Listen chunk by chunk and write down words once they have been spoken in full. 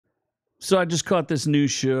So I just caught this new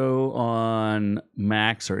show on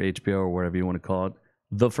Max or HBO or whatever you want to call it,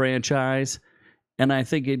 The Franchise, and I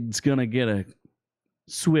think it's going to get a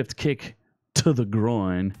swift kick to the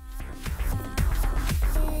groin.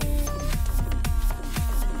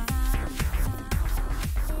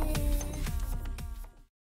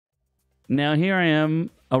 Now, here I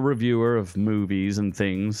am, a reviewer of movies and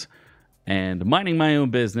things, and minding my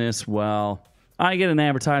own business while I get an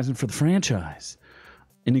advertisement for The Franchise.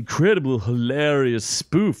 An incredible, hilarious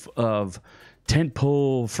spoof of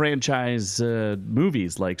tentpole franchise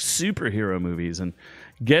movies, like superhero movies. And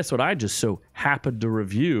guess what I just so happened to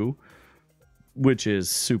review, which is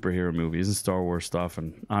superhero movies and Star Wars stuff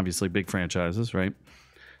and obviously big franchises, right?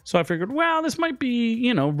 So I figured, well, this might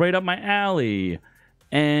be, right up my alley.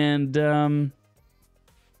 And,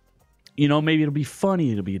 maybe it'll be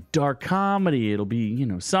funny. It'll be a dark comedy. It'll be,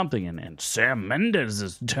 something. And Sam Mendes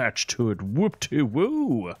is attached to it.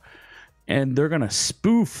 Whoop-de-woo. And they're going to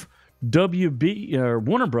spoof WB or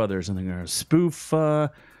Warner Brothers. And they're going to spoof.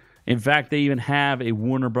 In fact, they even have a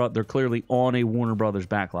Warner Brothers. They're clearly on a Warner Brothers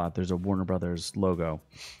backlot. There's a Warner Brothers logo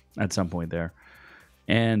at some point there.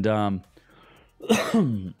 And I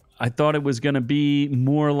thought it was going to be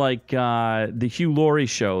more like the Hugh Laurie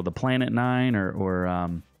show, The Planet Nine,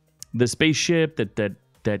 or the spaceship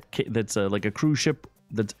that's like a cruise ship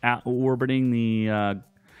that's orbiting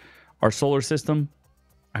our solar system.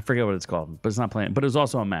 I forget what it's called, but it's not Planet. But it was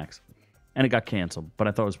also on Max, and it got canceled. But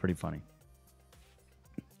I thought it was pretty funny.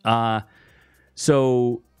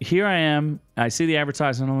 So here I am. I see the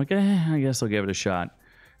advertisement. I'm like, I guess I'll give it a shot.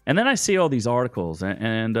 And then I see all these articles,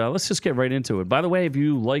 and let's just get right into it. By the way, if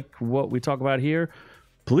you like what we talk about here,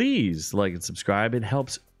 please like and subscribe. It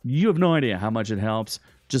helps. You have no idea how much it helps.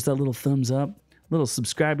 Just that little thumbs up, little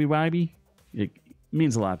subscribe-y, it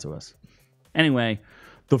means a lot to us. Anyway,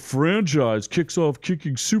 The Franchise kicks off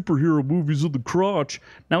kicking superhero movies in the crotch.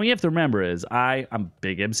 Now, what you have to remember is I'm a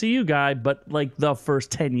big MCU guy, but like the first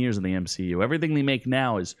 10 years of the MCU, everything they make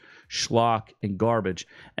now is schlock and garbage.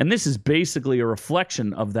 And this is basically a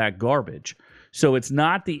reflection of that garbage. So it's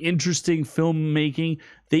not the interesting filmmaking.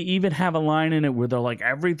 They even have a line in it where they're like,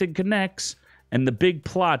 everything connects. And the big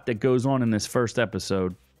plot that goes on in this first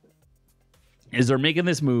episode is they're making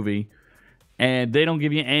this movie, and they don't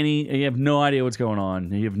give you you have no idea what's going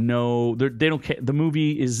on. You have they don't care. The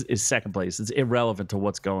movie is second place. It's irrelevant to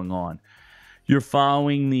what's going on. You're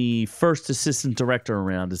following the first assistant director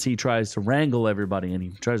around as he tries to wrangle everybody, and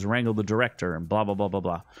he tries to wrangle the director, and blah, blah, blah, blah,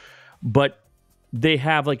 blah. But they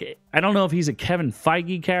have I don't know if he's a Kevin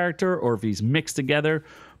Feige character or if he's mixed together,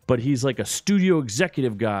 but he's like a studio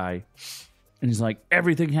executive guy. And he's like,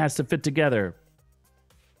 everything has to fit together.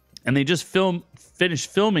 And they just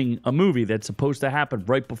finished filming a movie that's supposed to happen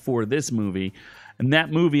right before this movie. And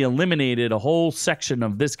that movie eliminated a whole section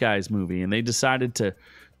of this guy's movie. And they decided to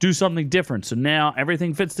do something different. So now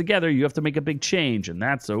everything fits together. You have to make a big change. And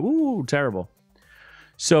that's terrible.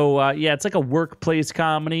 So, it's like a workplace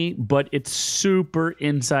comedy, but it's super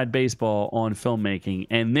inside baseball on filmmaking.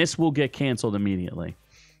 And this will get canceled immediately.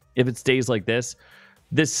 If it stays like this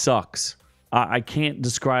sucks. I can't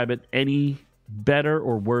describe it any better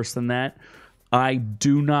or worse than that. I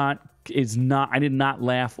did not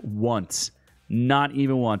laugh once. Not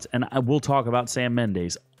even once. And I will talk about Sam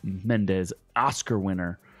Mendes, Oscar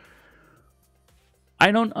winner.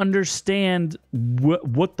 I don't understand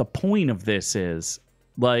what the point of this is.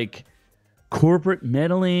 Like corporate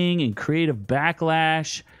meddling and creative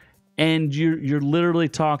backlash. And you're literally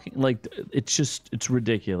talking like it's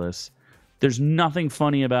ridiculous. There's nothing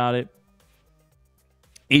funny about it.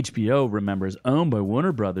 HBO, remember, is owned by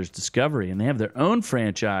Warner Brothers Discovery, and they have their own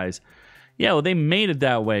franchise. Yeah, well, they made it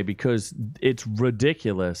that way because it's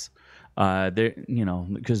ridiculous.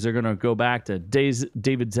 Because they're going to go back to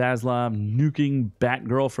David Zaslav nuking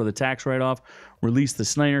Batgirl for the tax write-off, release the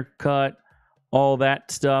Snyder Cut, all that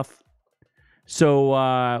stuff. So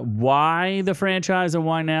why the franchise and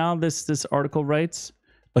why now? This article writes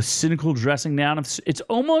a cynical dressing down of. It's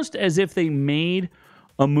almost as if they made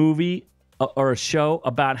a movie or a show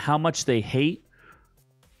about how much they hate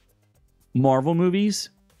Marvel movies,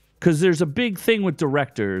 because there's a big thing with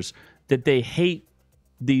directors that they hate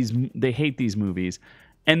these movies,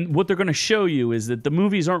 and what they're going to show you is that the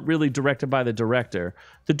movies aren't really directed by the director.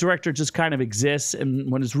 The director just kind of exists,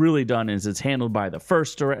 and what is really done is it's handled by the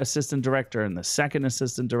first assistant director and the second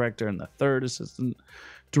assistant director and the third assistant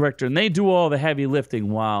director, and they do all the heavy lifting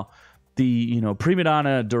while the prima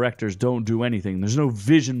donna directors don't do anything. There's no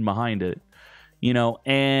vision behind it.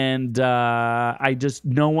 And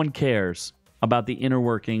no one cares about the inner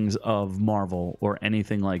workings of Marvel or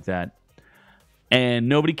anything like that. And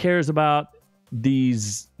nobody cares about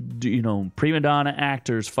these, you know, prima donna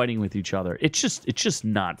actors fighting with each other. It's just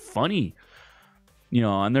not funny. You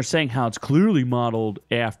know, and they're saying how it's clearly modeled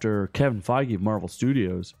after Kevin Feige of Marvel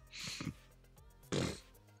Studios.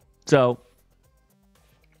 So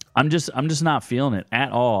I'm just not feeling it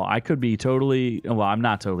at all. I could be totally, well, I'm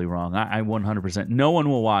not totally wrong. I 100%. No one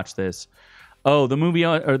will watch this. Oh, the movie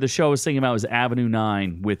or the show I was thinking about was Avenue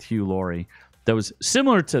 9 with Hugh Laurie. That was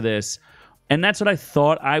similar to this, and that's what I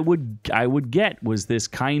thought I would get, was this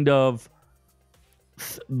kind of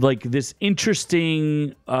like this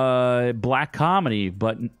interesting black comedy,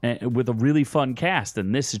 but with a really fun cast.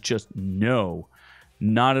 And this is just no,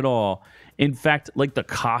 not at all. In fact, like the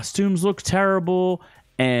costumes look terrible,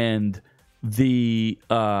 and the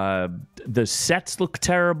sets look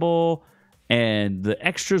terrible, and the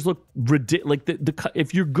extras look ridiculous. Like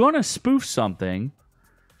if you're gonna spoof something,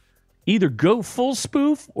 either go full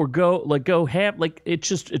spoof or go half. Like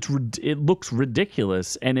it looks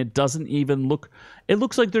ridiculous, and it doesn't even look. It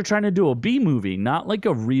looks like they're trying to do a B movie, not like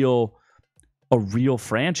a real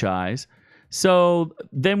franchise. So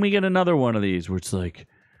then we get another one of these where it's like,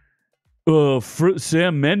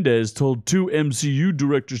 Sam Mendes told 2 MCU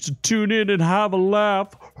directors to tune in and have a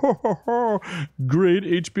laugh. Great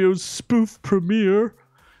HBO spoof premiere.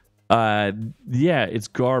 Yeah, it's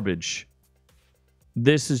garbage.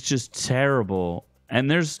 This is just terrible. And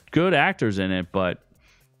there's good actors in it, but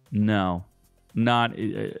no, not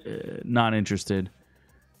interested.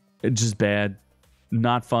 It's just bad.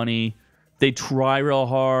 Not funny. They try real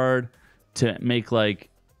hard to make like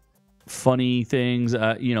funny things.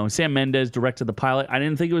 You know, Sam Mendes directed the pilot. I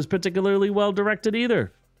didn't think it was particularly well directed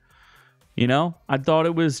either. You know, I thought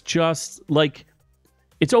it was just like,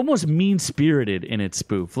 it's almost mean-spirited in its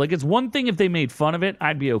spoof. Like, it's one thing if they made fun of it,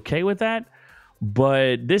 I'd be okay with that.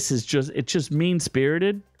 But this is it's just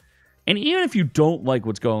mean-spirited. And even if you don't like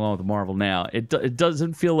what's going on with Marvel now, it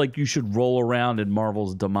doesn't feel like you should roll around in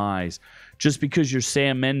Marvel's demise just because you're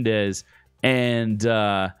Sam Mendes and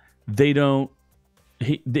they don't.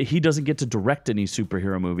 He doesn't get to direct any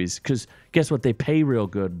superhero movies because guess what? They pay real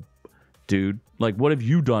good, dude. Like, what have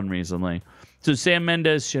you done recently? So Sam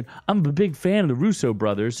Mendes said, I'm a big fan of the Russo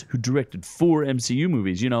brothers who directed 4 MCU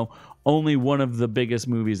movies. You know, only one of the biggest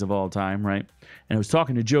movies of all time, right? And I was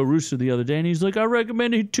talking to Joe Russo the other day, and he's like, I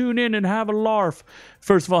recommend you tune in and have a larf.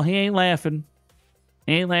 First of all, he ain't laughing.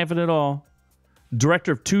 He ain't laughing at all.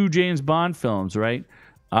 Director of 2 James Bond films, right?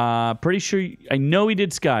 Pretty sure, I know he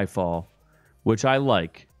did Skyfall, which I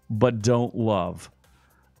like, but don't love.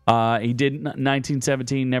 He did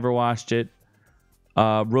 1917, never watched it.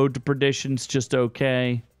 Road to Perdition's just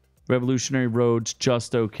okay. Revolutionary Road's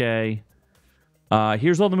just okay.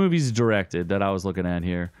 Here's all the movies he directed that I was looking at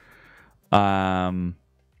here.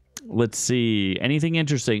 Let's see. Anything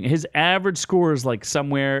interesting? His average score is like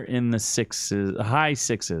somewhere in the 6s, high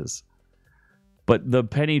 6s. But the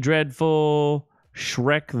Penny Dreadful,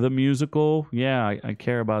 Shrek the Musical, yeah, I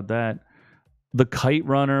care about that. The Kite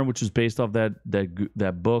Runner, which is based off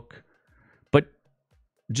that book. But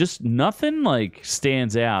just nothing like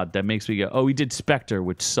stands out that makes me go, oh, he did Spectre,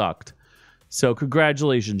 which sucked. So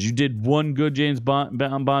congratulations. You did one good James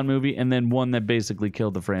Bond movie and then one that basically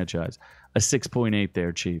killed the franchise. A 6.8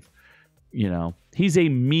 there, Chief. You know, he's a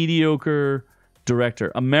mediocre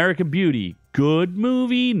director. American Beauty, good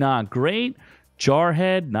movie, not great.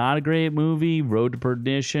 Jarhead, not a great movie. Road to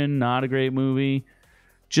Perdition, not a great movie.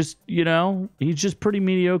 Just, you know, he's just pretty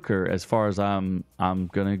mediocre as far as I'm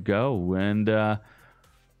gonna go. And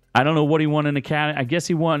I don't know what he won an Academy. I guess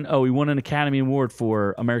he won an Academy Award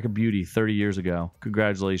for American Beauty 30 years ago.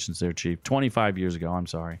 Congratulations there, Chief. 25 years ago, I'm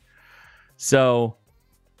sorry. So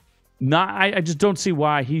I just don't see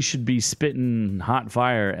why he should be spitting hot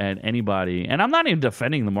fire at anybody. And I'm not even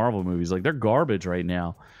defending the Marvel movies. Like, they're garbage right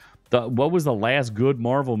now. What was the last good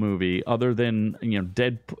Marvel movie other than, you know,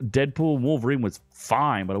 Deadpool and Wolverine was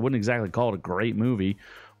fine, but I wouldn't exactly call it a great movie.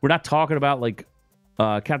 We're not talking about like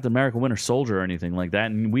Captain America Winter Soldier or anything like that.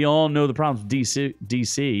 And we all know the problems with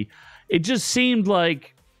DC. It just seemed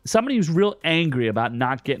like somebody who's real angry about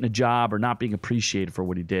not getting a job or not being appreciated for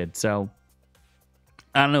what he did. So,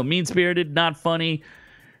 I don't know, mean-spirited, not funny,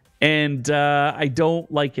 and I don't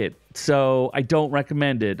like it. So I don't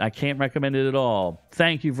recommend it. I can't recommend it at all.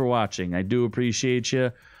 Thank you for watching. I do appreciate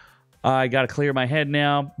you. I got to clear my head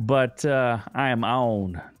now, but I am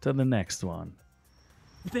on to the next one.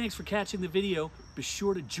 Thanks for catching the video. Be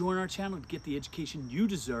sure to join our channel to get the education you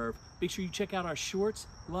deserve. Make sure you check out our shorts,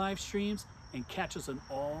 live streams, and catch us on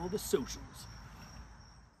all the socials.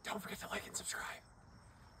 Don't forget to like and subscribe.